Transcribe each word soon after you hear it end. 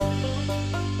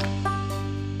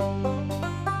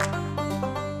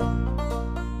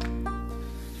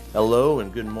Hello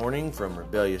and good morning from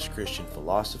Rebellious Christian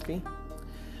Philosophy.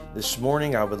 This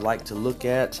morning I would like to look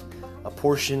at a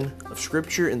portion of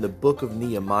Scripture in the book of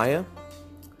Nehemiah.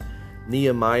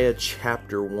 Nehemiah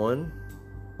chapter 1.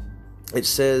 It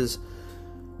says,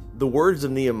 "The words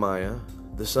of Nehemiah,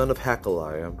 the son of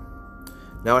Hakaliah.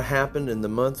 Now it happened in the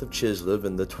month of Chislev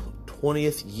in the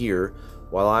 20th year,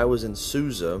 while I was in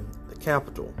Susa, the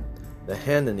capital. The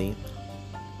Hanani,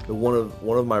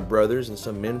 one of my brothers and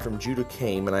some men from Judah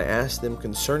came, and I asked them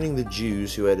concerning the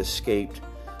Jews who had escaped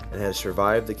and had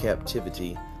survived the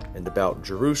captivity, and about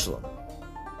Jerusalem.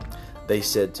 They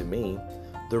said to me,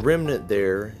 the remnant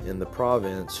there in the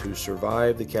province who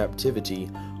survived the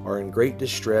captivity are in great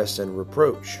distress and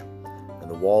reproach, and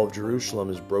the wall of Jerusalem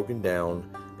is broken down,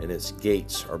 and its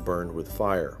gates are burned with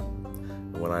fire.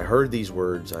 And when I heard these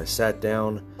words, I sat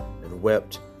down and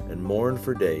wept and mourned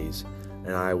for days,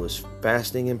 and I was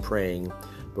fasting and praying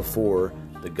before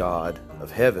the God of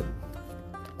heaven."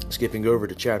 Skipping over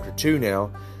to chapter 2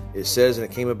 now, it says, "And it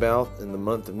came about in the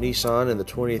month of Nisan, in the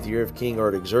 20th year of King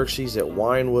Artaxerxes, that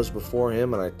wine was before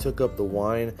him, and I took up the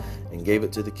wine and gave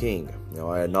it to the king. Now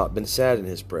I had not been sad in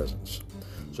his presence.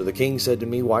 So the king said to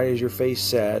me, Why is your face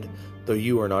sad, though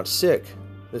you are not sick?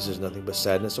 This is nothing but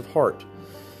sadness of heart.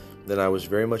 Then I was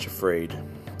very much afraid.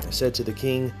 I said to the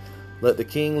king, Let the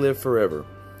king live forever.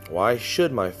 Why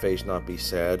should my face not be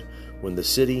sad, when the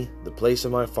city, the place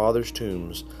of my father's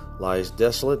tombs, lies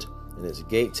desolate, and its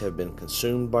gates have been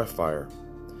consumed by fire?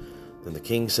 Then the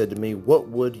king said to me, What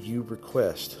would you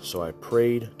request? So I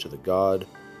prayed to the God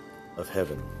of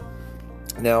heaven."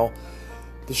 Now,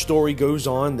 the story goes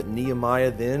on that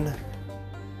Nehemiah then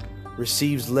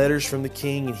receives letters from the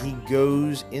king, and he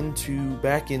goes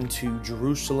back into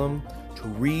Jerusalem to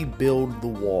rebuild the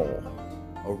wall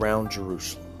around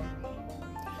Jerusalem.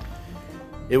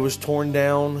 It was torn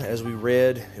down, as we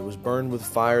read. It was burned with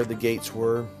fire, the gates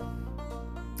were.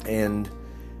 And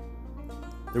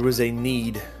there was a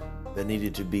need that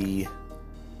needed to be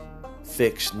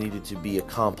fixed, needed to be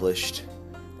accomplished.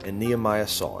 And Nehemiah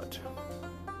saw it.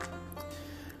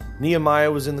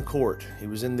 Nehemiah was in the court. He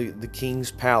was in the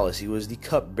king's palace. He was the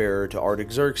cupbearer to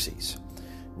Artaxerxes.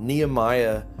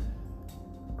 Nehemiah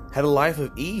had a life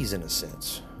of ease, in a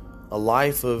sense. A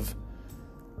life of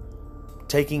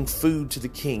taking food to the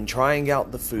king, trying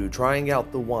out the food, trying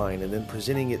out the wine, and then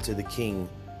presenting it to the king.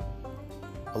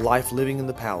 A life living in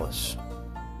the palace.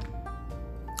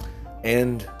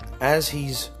 And as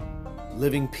he's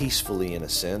living peacefully, in a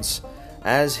sense,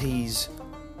 as he's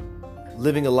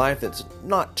living a life that's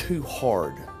not too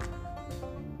hard,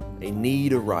 a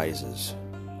need arises.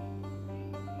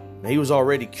 Now, he was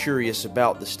already curious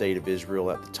about the state of Israel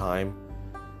at the time.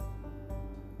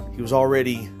 He was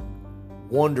already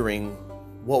wondering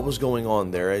what was going on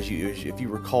there. If you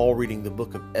recall reading the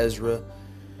book of Ezra,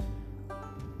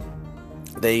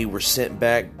 they were sent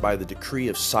back by the decree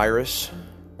of Cyrus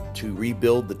to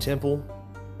rebuild the temple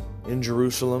in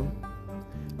Jerusalem.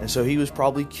 And so he was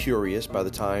probably curious by the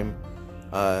time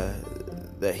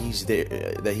that he's there,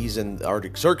 that he's in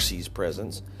Artaxerxes'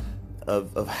 presence,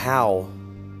 of how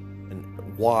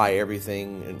and why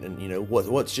everything and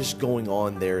what's just going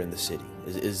on there in the city.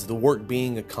 Is the work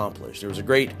being accomplished? There was a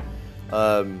great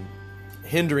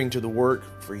hindering to the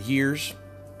work for years,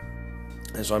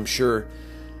 and so I'm sure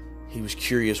he was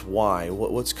curious why.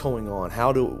 What's going on?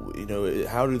 How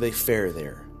do they fare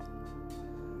there?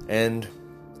 And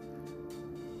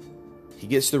he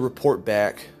gets the report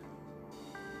back,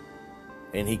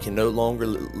 and he can no longer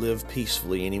live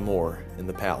peacefully anymore in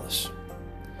the palace.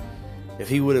 If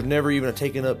he would have never even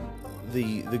taken up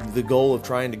the goal of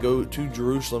trying to go to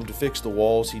Jerusalem to fix the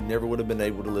walls, he never would have been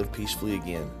able to live peacefully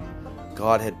again.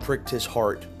 God had pricked his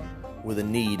heart with a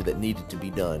need that needed to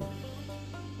be done,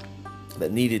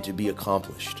 that needed to be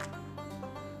accomplished.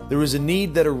 There was a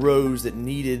need that arose that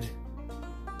needed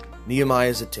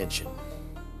Nehemiah's attention.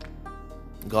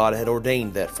 God had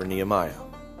ordained that for Nehemiah.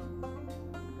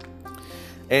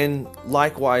 And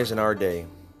likewise in our day,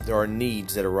 there are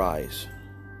needs that arise.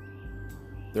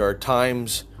 There are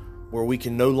times where we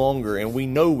can no longer, and we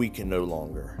know we can no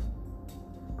longer,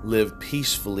 live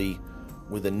peacefully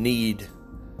with a need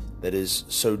that is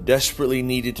so desperately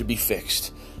needed to be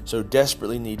fixed, so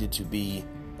desperately needed to be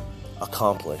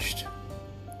accomplished.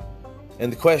 And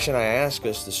the question I ask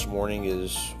us this morning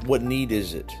is, what need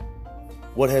is it?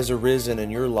 What has arisen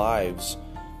in your lives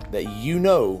that you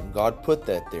know God put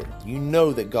that there? You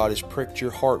know that God has pricked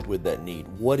your heart with that need.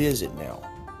 What is it now?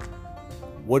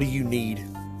 What do you need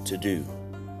to do?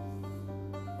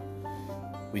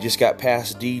 We just got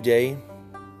past D-Day,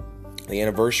 the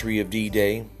anniversary of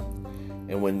D-Day,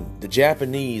 and when the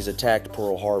Japanese attacked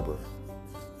Pearl Harbor,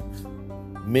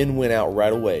 men went out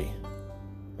right away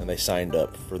and they signed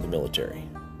up for the military.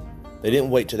 They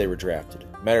didn't wait till they were drafted.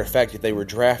 Matter of fact, if they were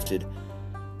drafted,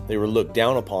 they were looked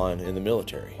down upon in the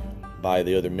military by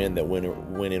the other men that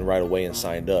went in right away and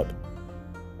signed up.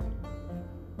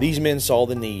 These men saw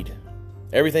the need.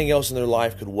 Everything else in their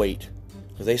life could wait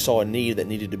because they saw a need that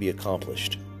needed to be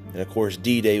accomplished. And of course,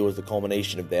 D-Day was the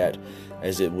culmination of that,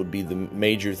 as it would be the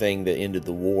major thing that ended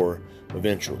the war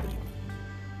eventually.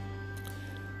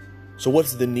 So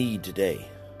what's the need today?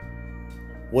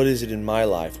 What is it in my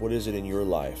life? What is it in your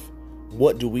life?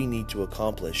 What do we need to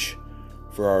accomplish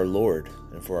for our Lord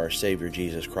and for our Savior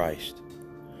Jesus Christ?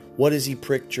 What has He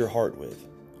pricked your heart with?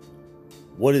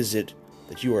 What is it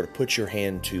that you are to put your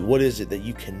hand to? What is it that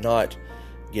you cannot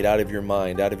get out of your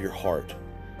mind, out of your heart?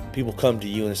 People come to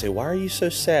you and say, "Why are you so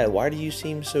sad? Why do you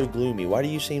seem so gloomy? Why do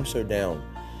you seem so down?"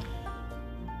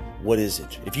 What is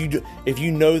it? If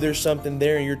you know there's something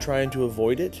there and you're trying to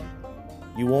avoid it,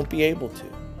 you won't be able to.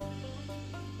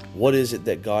 What is it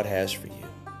that God has for you?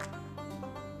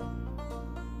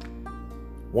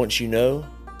 Once you know,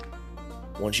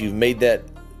 once you've made that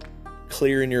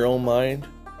clear in your own mind,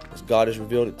 as God has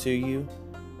revealed it to you,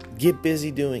 get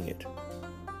busy doing it.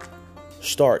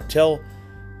 Start.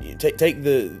 Take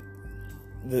the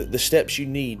steps you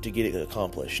need to get it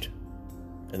accomplished.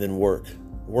 And then work.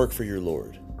 Work for your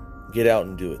Lord. Get out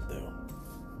and do it, though.